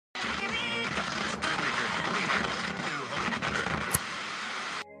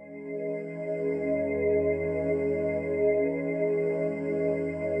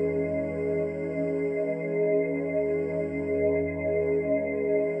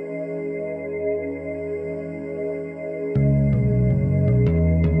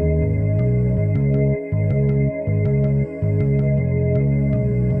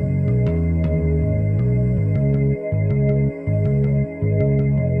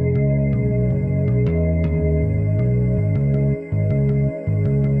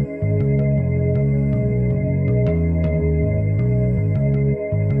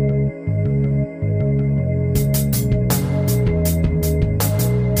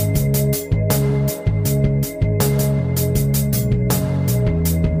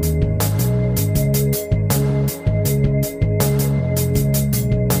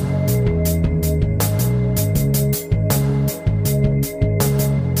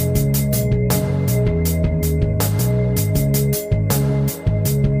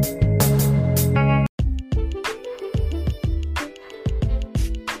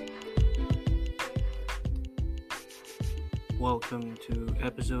to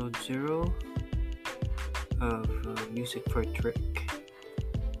episode 0 of Music for Trick.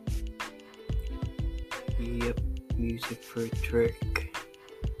 Yep, Music for Trick.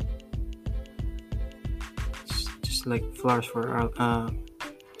 It's just like Flowers for what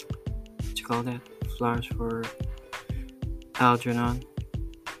you call that? Flowers for Algernon.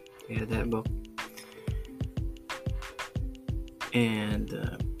 Yeah, that book. And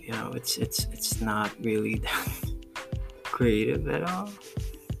it's not really that creative at all,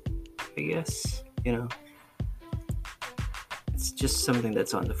 I guess. It's just something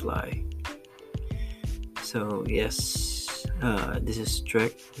that's on the fly. So yes, this is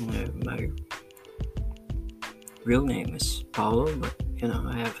Trek. My real name is Paulo, but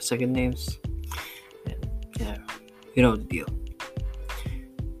I have second names, and you know the deal.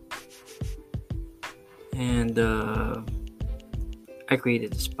 And I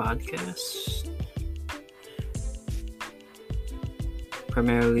created this podcast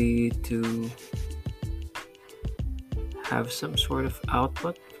primarily to have some sort of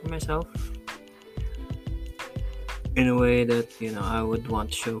output for myself in a way that I would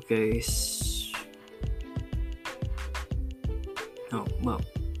want to showcase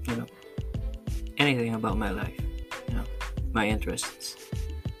anything about my life, my interests,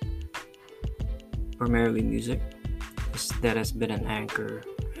 primarily music. That has been an anchor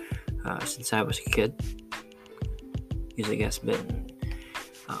since I was a kid. Music has been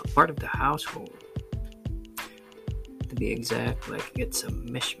part of the household. To be exact, like it's a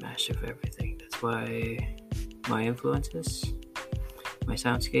mishmash of everything. That's why my influences, my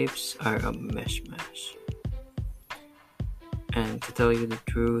soundscapes are a mishmash. And to tell you the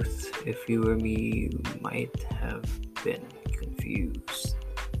truth, if you were me, you might have been confused.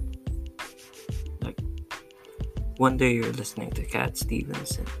 Like one day you're listening to Cat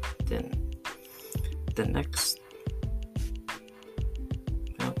Stevens, and then the next,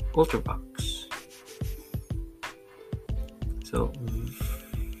 Ultravox. So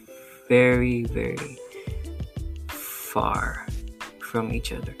very, very far from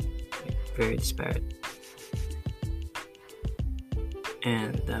each other, very disparate.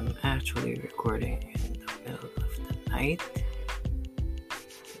 And I'm actually recording in the middle of the night.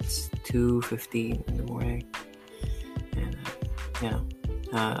 It's 2:15 in the morning, and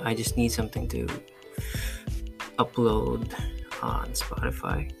I just need something to upload on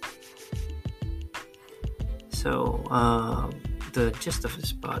Spotify. So the gist of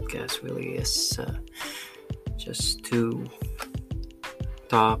this podcast really is just to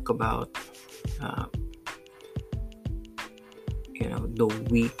talk about the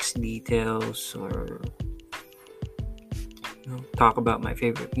week's details, or talk about my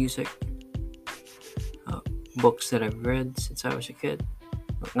favorite music, books that I've read since I was a kid.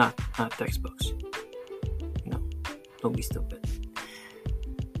 Not textbooks. Don't be stupid.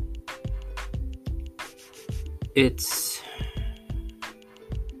 It's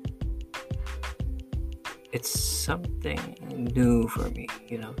something new for me,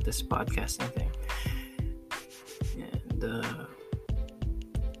 this podcasting thing. And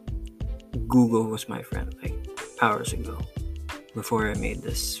Google was my friend like hours ago, before I made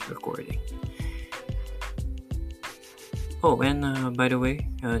this recording. Oh, and by the way,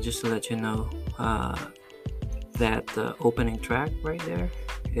 just to let you know, that opening track right there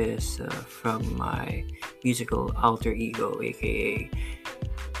is from my musical alter ego, aka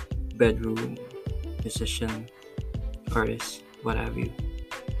bedroom musician, artist, what have you,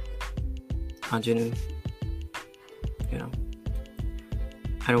 Anjanu.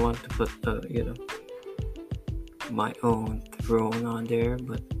 I don't want to put my own throne on there,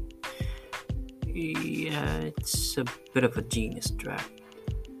 but yeah, it's a bit of a genius track.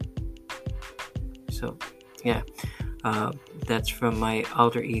 So yeah, that's from my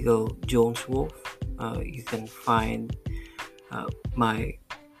alter ego, Jones Wolf. You can find my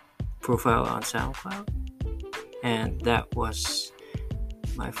profile on SoundCloud, and that was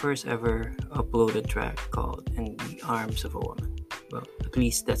my first ever uploaded track called "In the Arms of a Woman." Well, at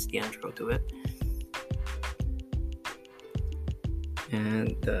least that's the intro to it.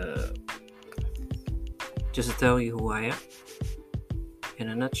 And just to tell you who I am, in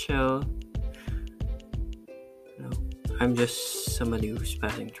a nutshell, I'm just somebody who's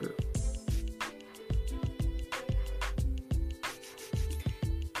passing through.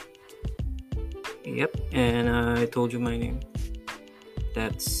 Yep, and I told you my name.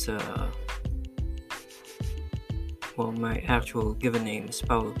 That's my actual given name is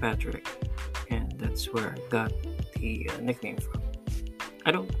Paulo Patrick, and that's where I got the nickname from.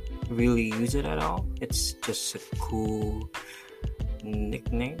 I don't really use it at all. It's just a cool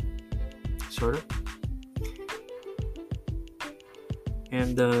nickname, sort of.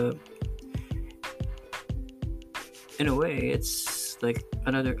 And in a way, it's like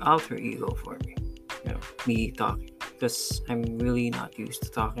another alter ego for me. Me talking, because I'm really not used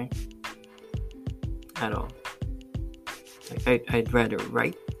to talking at all. Like I'd rather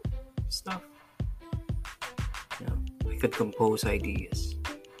write stuff. I could compose ideas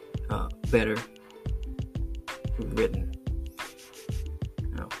better written.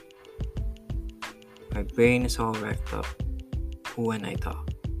 My brain is all wrecked up when I talk.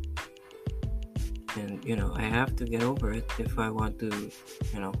 And, I have to get over it if I want to,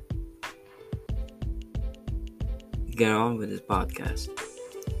 get on with this podcast.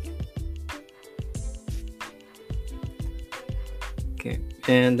 Okay.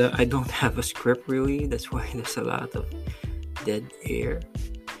 And I don't have a script really. That's why there's a lot of dead air.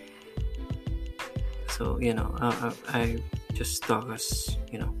 So, I just talk as,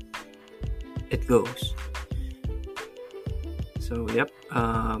 it goes. So, yep.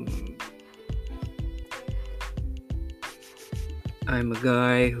 I'm a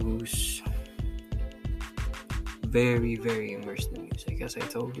guy who's very, very immersed in music, as I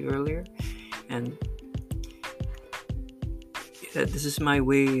told you earlier. And this is my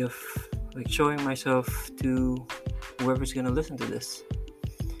way of like showing myself to whoever's gonna listen to this.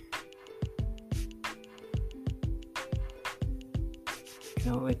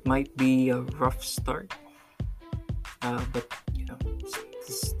 It might be a rough start, but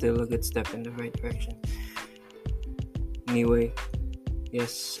it's still a good step in the right direction. Anyway,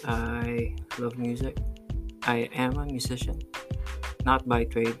 yes, I love music. I am a musician, not by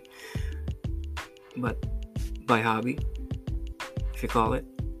trade, but by hobby, if you call it.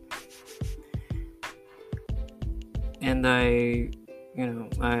 And I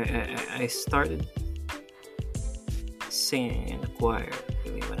started singing in the choir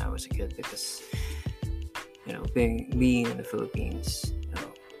really when I was a kid, because being in the Philippines,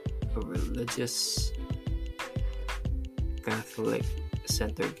 a religious Catholic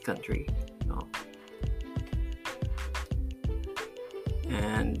centered country,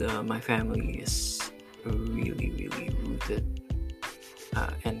 and my family is really, really rooted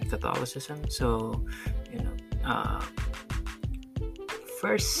in Catholicism. So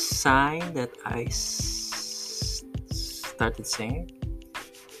first sign that I started singing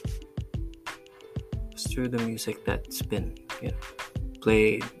was through the music that's been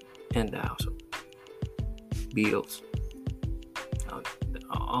played in the household. Beatles,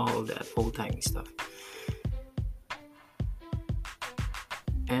 all that old-timey stuff.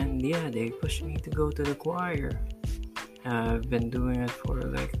 And they pushed me to go to the choir. I've been doing it for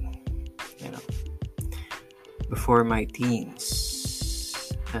before my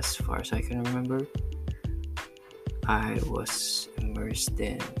teens, as far as I can remember. I was immersed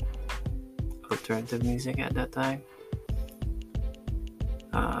in alternative music at that time.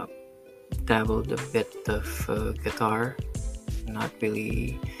 Dabbled a bit of guitar. Not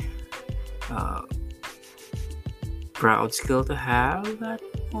really proud skill to have that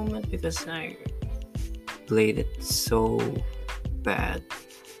moment, because I played it so bad.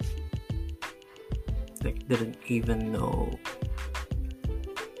 Like, didn't even know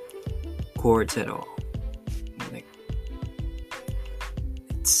chords at all. Like,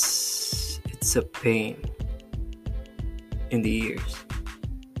 it's a pain in the ears.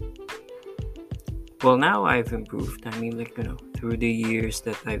 Well, now I've improved. Through the years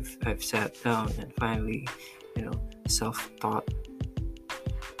that I've sat down and finally, self-taught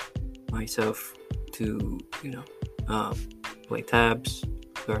myself to, play tabs,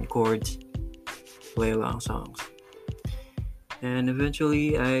 learn chords, play along songs. And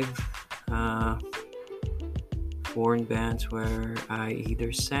eventually I've formed bands where I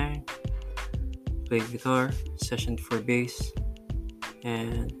either sang, played guitar, sessioned for bass,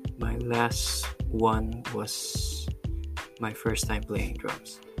 and my last one was my first time playing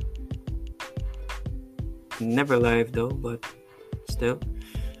drums. Never live though, but still.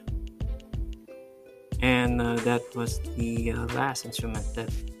 And that was the last instrument that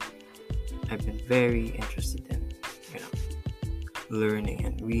I've been very interested in, learning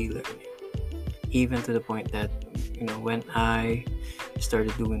and relearning. Even to the point that, when I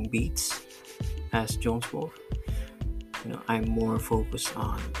started doing beats as Jones Wolf, I'm more focused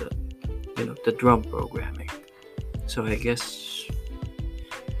on the drum programming. So I guess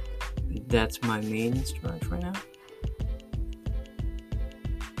that's my main instrument for now.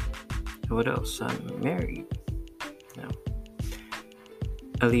 What else? I'm married now,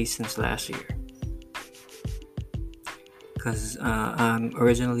 at least since last year, because I'm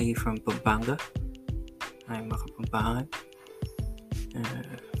originally from Pampanga. I'm a Kapampangan,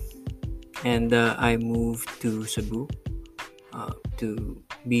 and I moved to Cebu to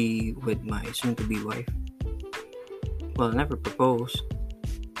be with my soon-to-be wife. Well, I never proposed.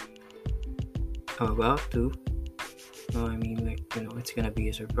 I'm about to. No, I mean, like, it's gonna be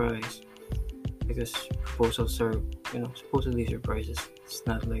a surprise. Because proposals are, supposedly surprises. It's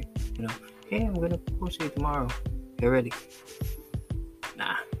not like, hey, I'm gonna propose to you tomorrow. Get ready.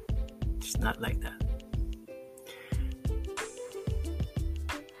 Nah, it's not like that.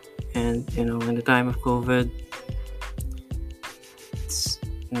 And, in the time of COVID, it's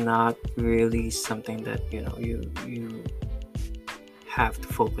not really something that, you have to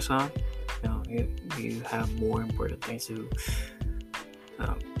focus on. You have more important things to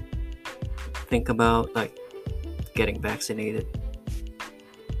think about, like getting vaccinated,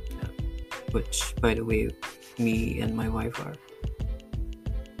 which, by the way, me and my wife are.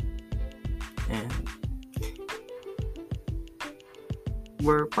 And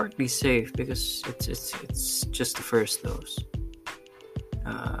we're partly safe because it's just the first dose.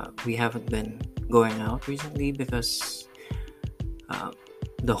 We haven't been going out recently because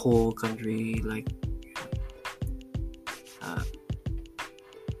the whole country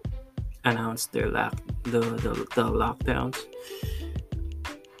announced their the lockdowns.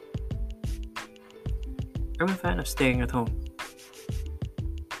 I'm a fan of staying at home,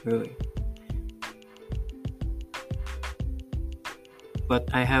 really, but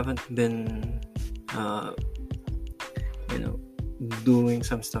I haven't been doing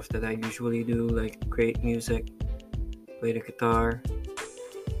some stuff that I usually do, like create music, play the guitar,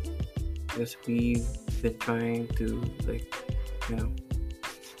 because we've been trying to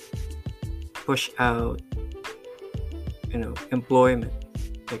push out employment,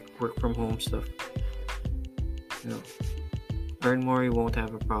 like work from home stuff. Earn more, you won't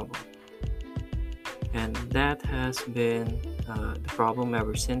have a problem. And that has been the problem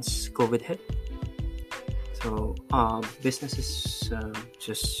ever since COVID hit. So businesses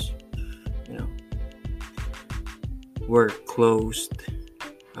just were closed,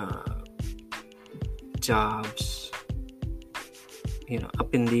 jobs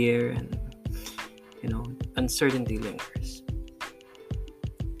up in the air, and uncertainty lingers.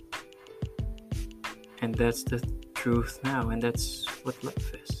 And that's the truth now, and that's what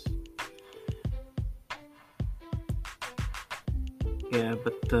life is. Yeah,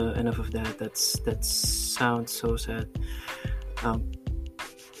 but enough of that. That sounds so sad.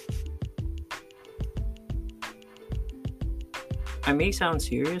 I may sound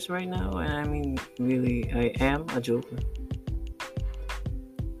serious right now, and I mean, really, I am a joker.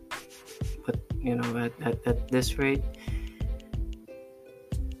 But at this rate,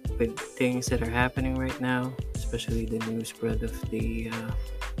 with things that are happening right now, especially the new spread of the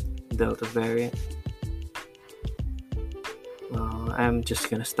Delta variant, I'm just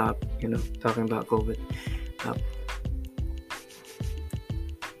gonna stop, talking about COVID.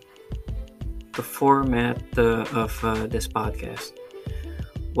 The format of this podcast.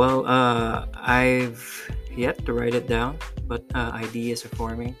 Well, I've yet to write it down, but ideas are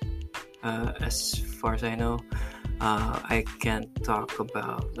forming. As far as I know, I can talk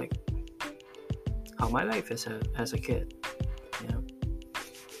about like how my life is as a kid,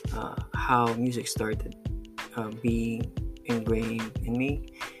 how music started being ingrained in me,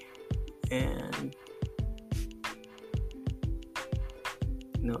 and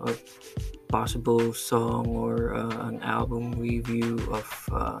a possible song or an album review of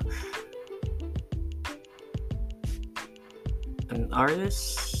an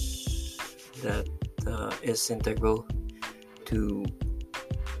artist that is integral to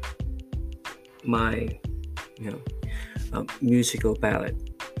my musical palette.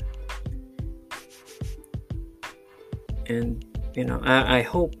 And I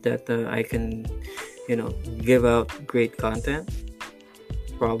hope that I can give out great content,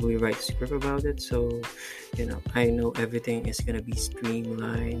 probably write a script about it, so I know everything is gonna be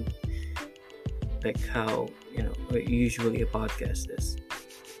streamlined, like how usually a podcast is.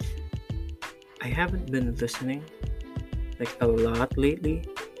 I haven't been listening like a lot lately.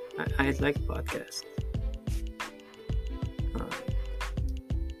 I like podcasts.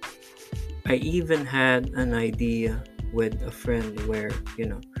 I even had an idea with a friend where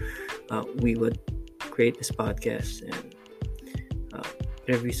we would create this podcast and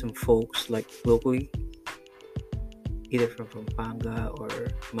interview some folks like locally, either from Pampanga or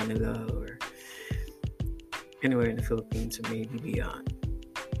Manila or anywhere in the Philippines or maybe beyond.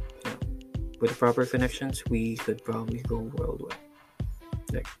 With the proper connections, we could probably go worldwide,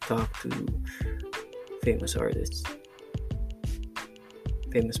 like talk to famous artists,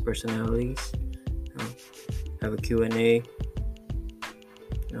 famous personalities, have a Q&A,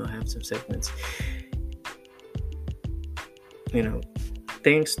 have some segments. you know,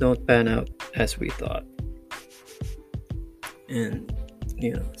 things don't pan out as we thought, and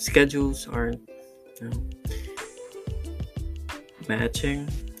schedules aren't you know, matching.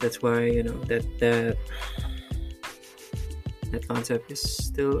 That's why that concept is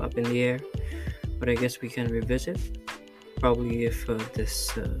still up in the air. But I guess we can revisit probably if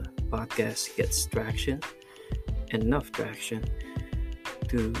this podcast gets enough traction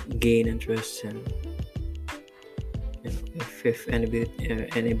to gain interest, and if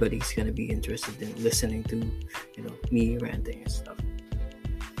anybody's gonna be interested in listening to me ranting and stuff.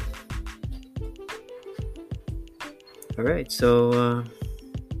 All right, so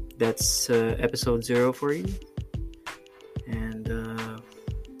that's episode 0 for you, and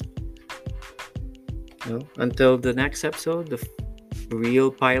until the next episode, the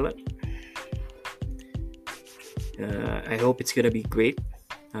real pilot. I hope it's gonna be great.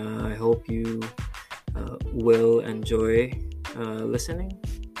 I hope you will enjoy listening,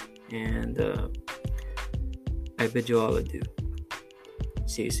 and I bid you all adieu.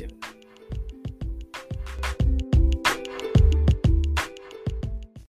 See you soon.